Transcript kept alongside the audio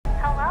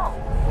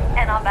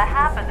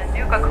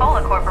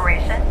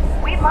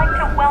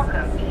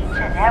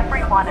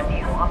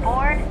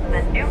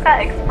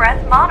Nuka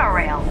Express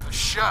monorail. A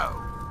show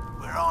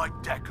where I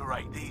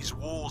decorate these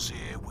walls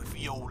here with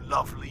your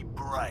lovely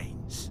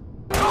brains.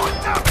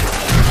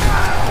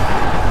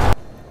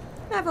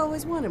 I've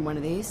always wanted one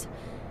of these.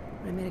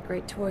 I made a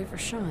great toy for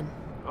Sean.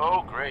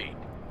 Oh, great.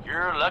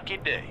 You're a lucky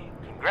day.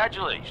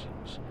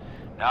 Congratulations.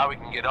 Now we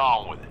can get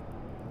on with it.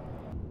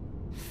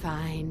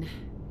 Fine.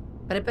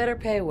 But it better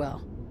pay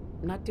well.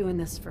 I'm not doing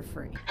this for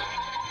free.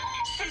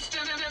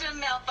 System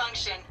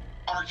malfunction.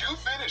 Are you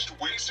finished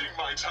wasting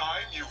my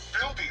time, you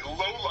filthy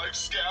low-life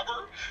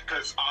scabber?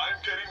 Cause I'm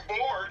getting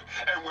bored,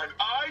 and when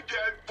I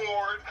get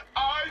bored,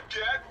 I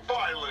get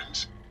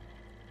violent.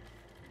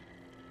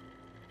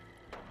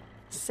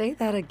 Say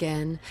that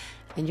again,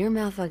 and your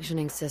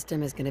malfunctioning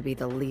system is gonna be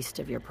the least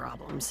of your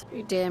problems.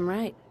 You're damn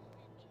right.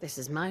 This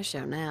is my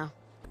show now.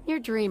 You're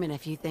dreaming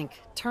if you think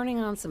turning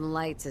on some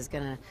lights is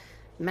gonna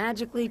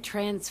magically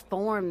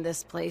transform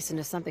this place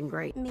into something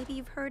great. Maybe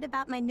you've heard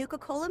about my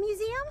Nuka-Cola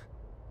museum?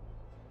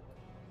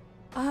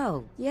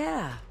 Oh,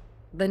 yeah.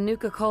 The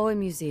Nuka-Cola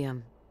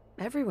Museum.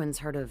 Everyone's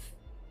heard of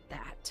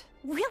that.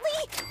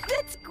 Really?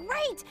 That's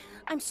great!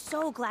 I'm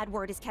so glad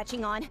word is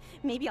catching on.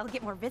 Maybe I'll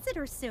get more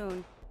visitors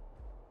soon.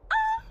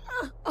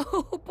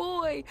 Oh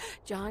boy!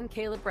 John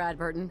Caleb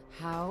Bradburton.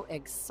 How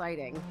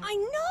exciting. I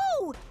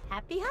know!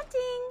 Happy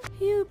hunting!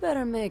 You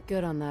better make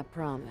good on that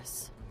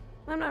promise.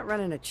 I'm not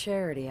running a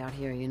charity out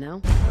here, you know?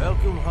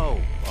 Welcome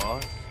home,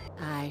 boss.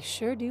 I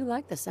sure do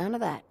like the sound of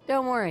that.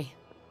 Don't worry.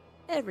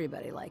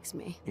 Everybody likes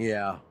me.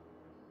 Yeah,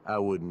 I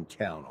wouldn't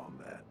count on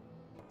that.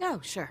 Oh,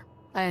 sure.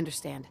 I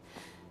understand.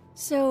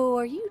 So,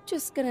 are you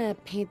just gonna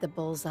paint the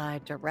bullseye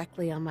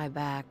directly on my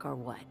back, or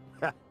what?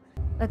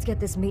 Let's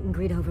get this meet and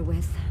greet over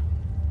with.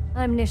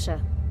 I'm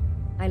Nisha.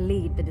 I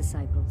lead the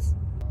disciples.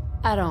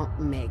 I don't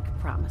make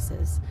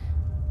promises,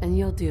 and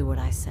you'll do what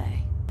I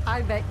say.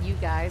 I bet you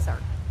guys are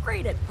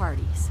great at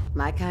parties.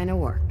 My kind of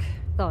work.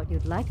 Thought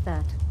you'd like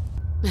that.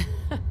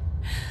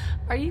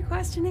 Are you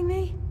questioning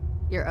me?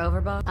 You're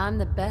overboss. I'm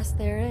the best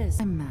there is.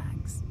 I'm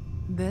Mags.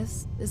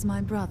 This is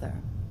my brother,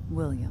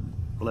 William.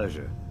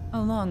 Pleasure.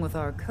 Along with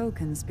our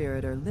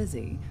co-conspirator,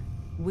 Lizzie,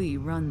 we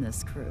run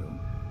this crew.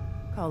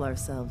 Call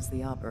ourselves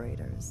the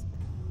Operators.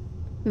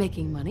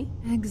 Making money?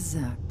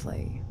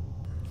 Exactly.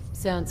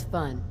 Sounds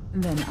fun.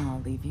 Then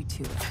I'll leave you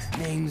to it.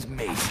 Name's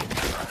Mason.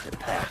 The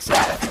pack's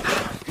out.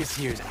 This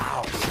here's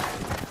ours.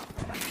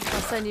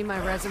 I'll send you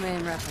my resume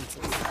and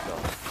references. The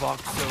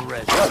fuck's the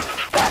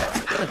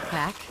resume? The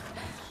pack?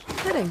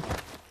 Fitting.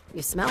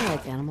 You smell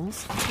like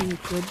animals. Be a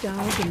good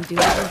dog and do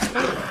what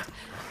you're told.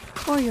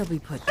 Or you'll be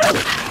put down.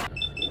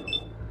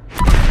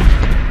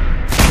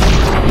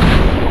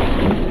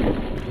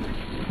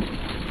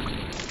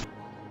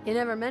 You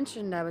never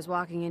mentioned I was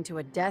walking into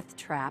a death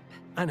trap.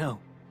 I know.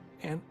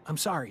 And I'm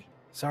sorry.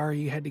 Sorry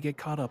you had to get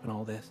caught up in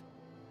all this.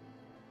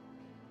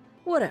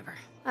 Whatever.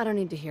 I don't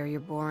need to hear your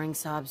boring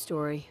sob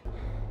story.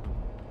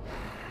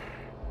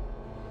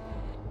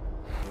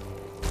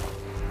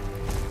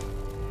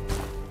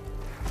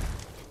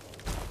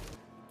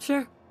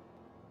 Sure.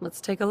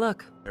 Let's take a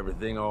look.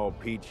 Everything all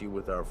peachy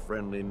with our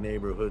friendly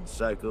neighborhood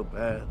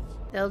psychopaths?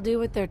 They'll do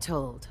what they're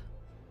told.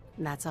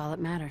 And that's all that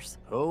matters.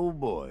 Oh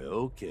boy,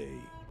 okay.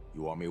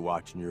 You want me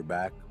watching your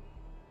back?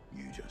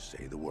 You just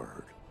say the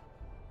word.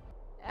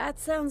 That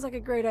sounds like a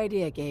great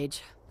idea,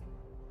 Gage.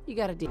 You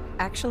got a deal.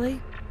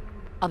 Actually,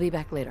 I'll be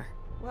back later.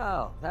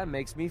 Wow, that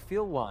makes me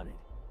feel wanted.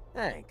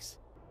 Thanks.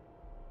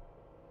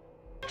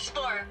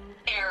 Explore.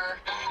 Error.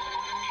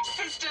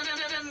 System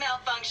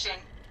malfunction.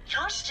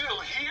 You're still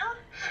here?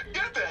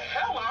 Get the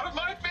hell out of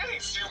my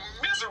face, you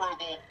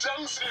miserable,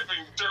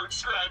 dung-sniffing dirt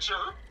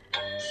scratcher!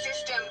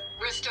 System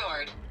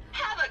restored.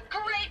 Have a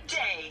great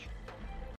day.